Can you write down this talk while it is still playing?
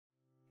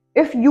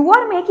If you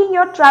are making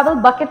your travel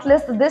bucket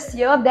list this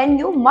year, then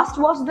you must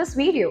watch this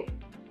video.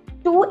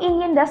 Two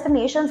Indian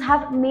destinations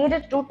have made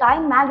it to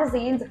Time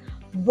magazine's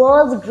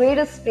World's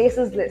Greatest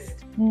Places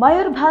list.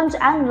 Mayurbhanj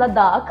and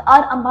Ladakh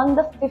are among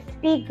the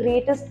 50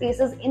 greatest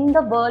places in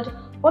the world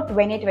for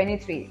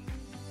 2023.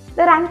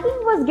 The ranking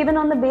was given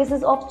on the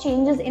basis of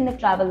changes in the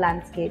travel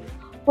landscape,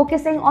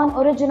 focusing on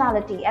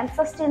originality and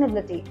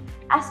sustainability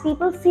as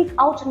people seek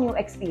out new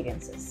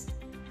experiences.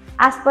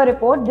 As per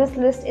report, this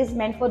list is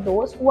meant for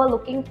those who are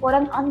looking for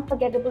an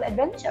unforgettable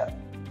adventure.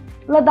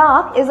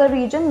 Ladakh is a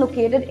region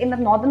located in the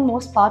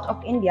northernmost part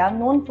of India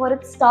known for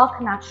its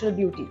stark natural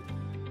beauty.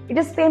 It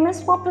is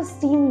famous for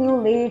pristine new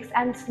lakes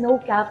and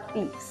snow-capped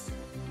peaks.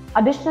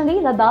 Additionally,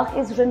 Ladakh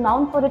is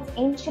renowned for its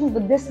ancient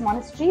Buddhist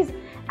monasteries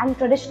and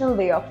traditional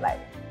way of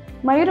life.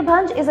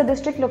 Mayurbhanj is a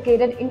district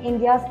located in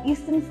India's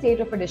eastern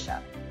state of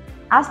Odisha.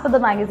 As per the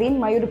magazine,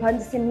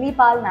 Mayurbhanj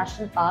Simlipal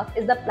National Park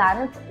is the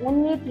planet's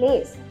only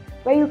place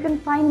where you can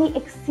find the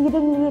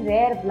exceedingly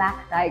rare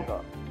black tiger.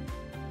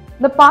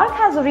 The park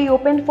has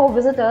reopened for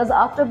visitors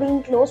after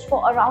being closed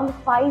for around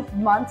 5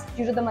 months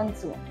due to the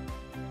monsoon.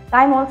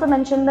 Time also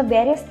mentioned the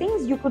various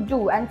things you could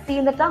do and see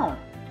in the town,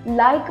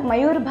 like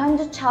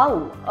Mayurbhanj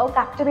Chhau, a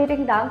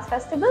captivating dance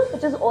festival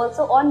which is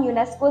also on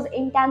UNESCO's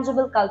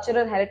Intangible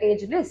Cultural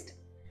Heritage list,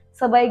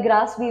 Sabai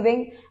grass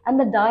weaving, and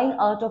the dying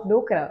art of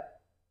Dokra.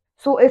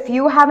 So if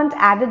you haven't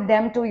added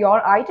them to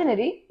your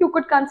itinerary, you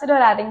could consider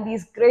adding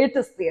these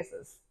greatest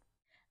places.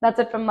 That's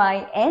it from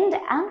my end,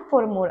 and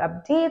for more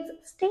updates,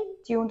 stay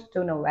tuned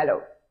to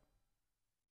Novello.